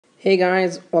Hey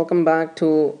guys, welcome back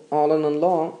to All in on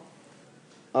Law.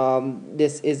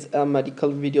 This is a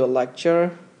medical video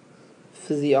lecture,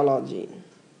 Physiology.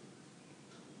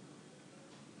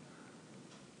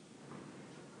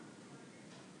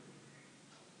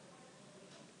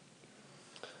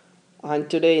 And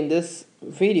today in this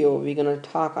video, we're gonna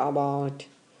talk about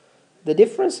the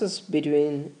differences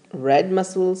between red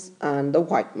muscles and the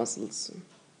white muscles.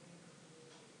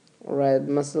 Red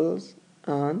muscles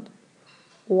and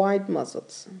white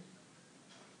muscles.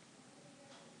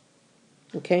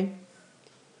 Okay.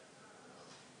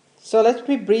 So let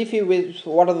me brief you with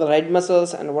what are the red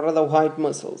muscles and what are the white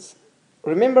muscles.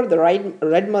 Remember, the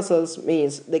red muscles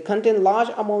means they contain large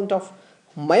amount of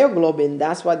myoglobin.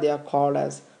 That's why they are called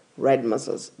as red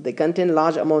muscles. They contain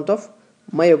large amount of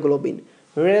myoglobin.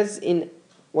 Whereas in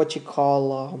what you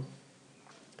call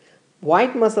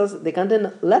white muscles, they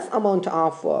contain less amount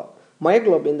of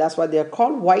myoglobin. That's why they are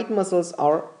called white muscles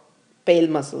or pale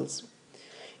muscles.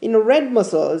 In red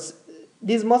muscles,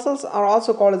 these muscles are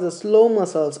also called as the slow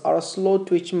muscles or slow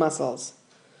twitch muscles.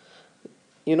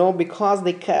 Because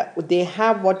they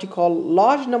have what you call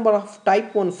large number of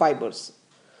type 1 fibers,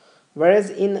 whereas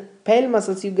in pale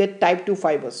muscles you get type 2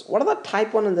 fibers. What are the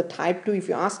type 1 and the type 2? If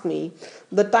you ask me,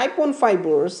 the type 1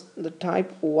 fibers, the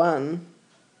type 1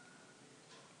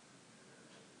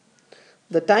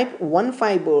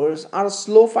 fibers are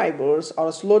slow fibers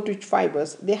or slow twitch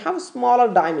fibers. They have smaller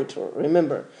diameter.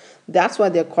 Remember, that's why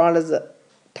they're called as the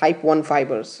type 1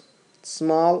 fibers,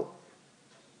 small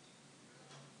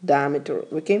diameter.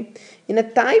 Okay, in a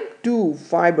type 2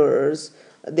 fibers,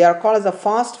 they are called as the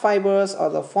fast fibers or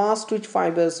the fast twitch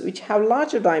fibers, which have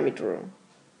larger diameter.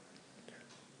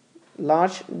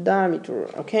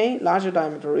 Okay, larger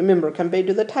diameter, remember, compared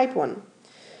to the type 1.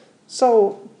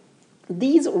 So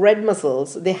these red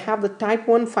muscles, they have the type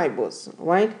 1 fibers,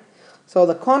 right? So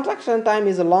the contraction time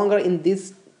is longer in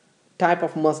this type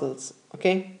of muscles.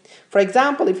 Okay, for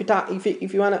example, if you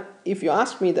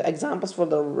ask me the examples for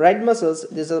the red muscles,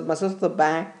 these are muscles of the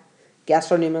back,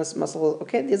 gastrocnemius muscle.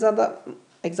 Okay, these are the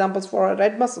examples for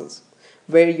red muscles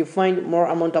where you find more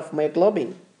amount of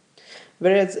myoglobin.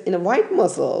 Whereas in white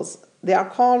muscles, they are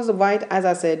called white, as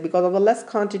I said, because of the less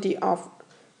quantity of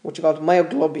what you call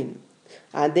myoglobin,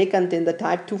 and they contain the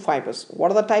type 2 fibers.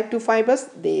 What are the type 2 fibers?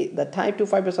 The type 2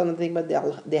 fibers are nothing but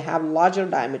they have larger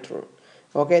diameter.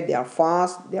 Okay, they are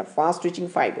fast twitching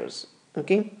fibers.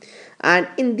 Okay, and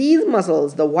in these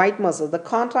muscles, the white muscles, the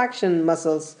contraction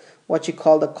muscles, what you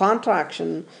call the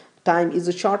contraction time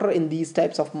is shorter in these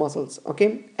types of muscles.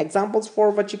 Okay, examples for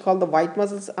what you call the white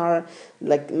muscles are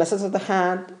like muscles of the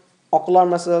hand, ocular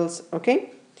muscles.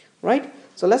 Okay, right?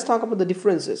 So let's talk about the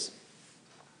differences.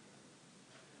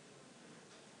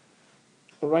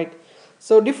 Right,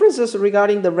 so differences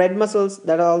regarding the red muscles,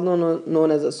 that are all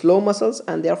known as the slow muscles,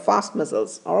 and they are fast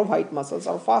muscles or white muscles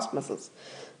or fast muscles.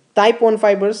 Type 1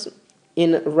 fibers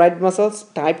in red muscles,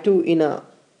 type 2 in a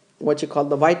what you call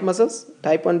the white muscles.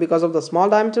 Type 1 because of the small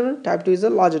diameter, type 2 is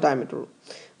a larger diameter.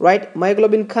 Right,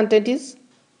 myoglobin content is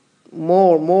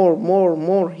more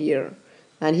here,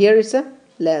 and here it's a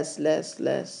less.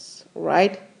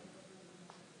 Right,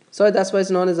 so that's why it's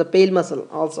known as a pale muscle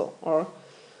also. Or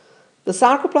the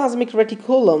sarcoplasmic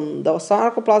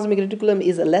reticulum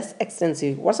is less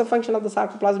extensive. What's the function of the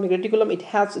sarcoplasmic reticulum? It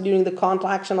helps during the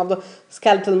contraction of the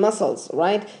skeletal muscles,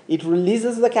 right? It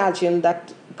releases the calcium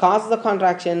that causes the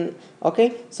contraction.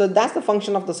 Okay, so that's the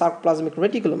function of the sarcoplasmic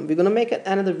reticulum. We're going to make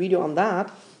another video on that.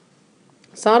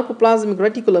 Sarcoplasmic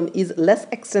reticulum is less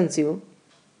extensive,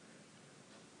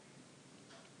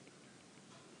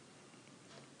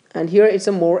 and here it's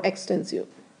a more extensive.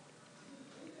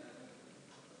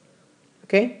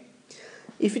 Okay,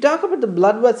 if you talk about the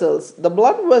blood vessels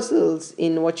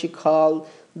in what you call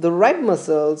the red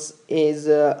muscles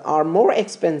are more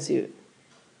extensive.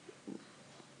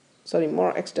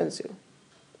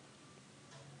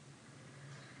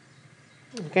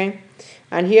 Okay,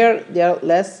 and here they are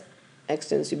less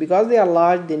extensive because they are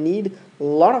large. They need a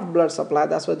lot of blood supply.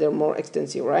 That's why they're more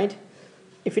extensive, right?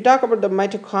 If you talk about the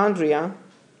mitochondria,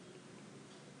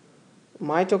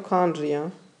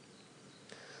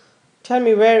 tell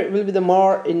me where will be the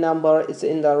more in number. It's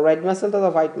in the red muscles or the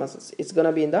white muscles? It's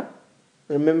gonna be in the,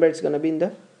 remember, it's gonna be in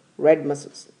the red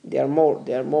muscles. They are more.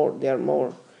 They are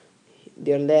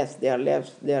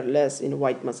less in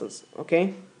white muscles.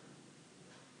 Okay,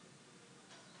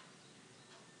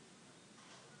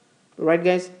 right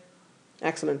guys,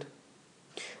 excellent.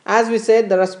 As we said,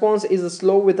 the response is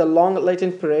slow with a long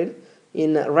latent period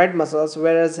in red muscles,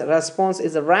 whereas response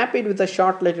is rapid with a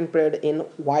short latent period in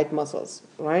white muscles,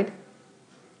 right?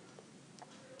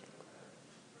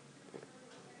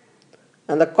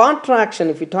 And the contraction,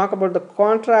 if you talk about the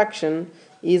contraction,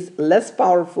 is less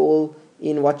powerful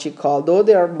in what you call, though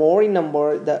they are more in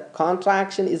number, the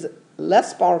contraction is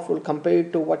less powerful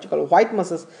compared to what you call white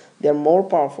muscles. They are more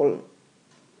powerful.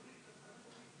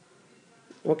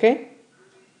 Okay.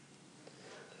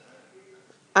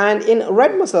 And in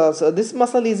red muscles, this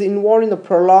muscle is involved in the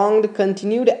prolonged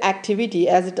continued activity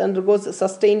as it undergoes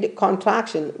sustained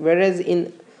contraction, whereas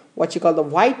in what you call the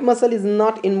white muscle is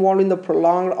not involved in the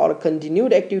prolonged or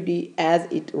continued activity as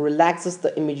it relaxes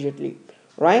the immediately,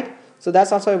 right? So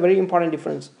that's also a very important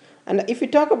difference. And if you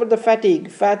talk about the fatigue,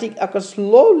 fatigue occurs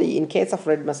slowly in case of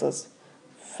red muscles.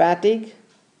 Fatigue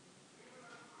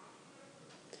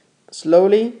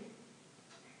slowly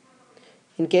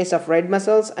in case of red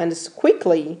muscles, and it's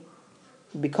quickly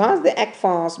because they act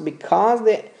fast, because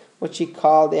they what you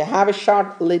call they have a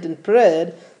short latent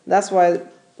period. That's why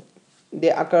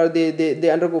they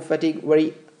undergo fatigue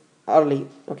very early.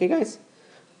 Okay, guys.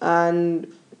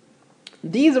 And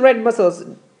these red muscles,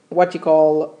 what you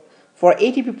call, for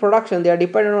ATP production, they are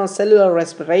dependent on cellular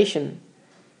respiration.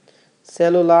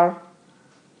 Cellular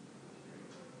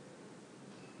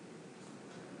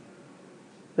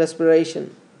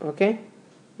respiration. Okay,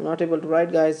 I'm not able to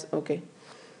write, guys. Okay.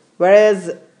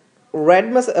 Whereas white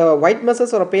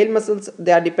muscles or pale muscles,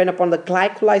 they are dependent upon the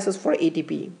glycolysis for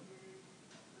ATP.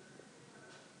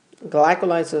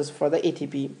 Glycolysis for the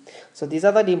ATP. So these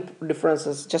are the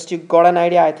differences. Just you got an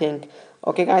idea, I think.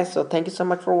 Okay, guys. So thank you so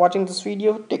much for watching this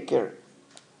video. Take care.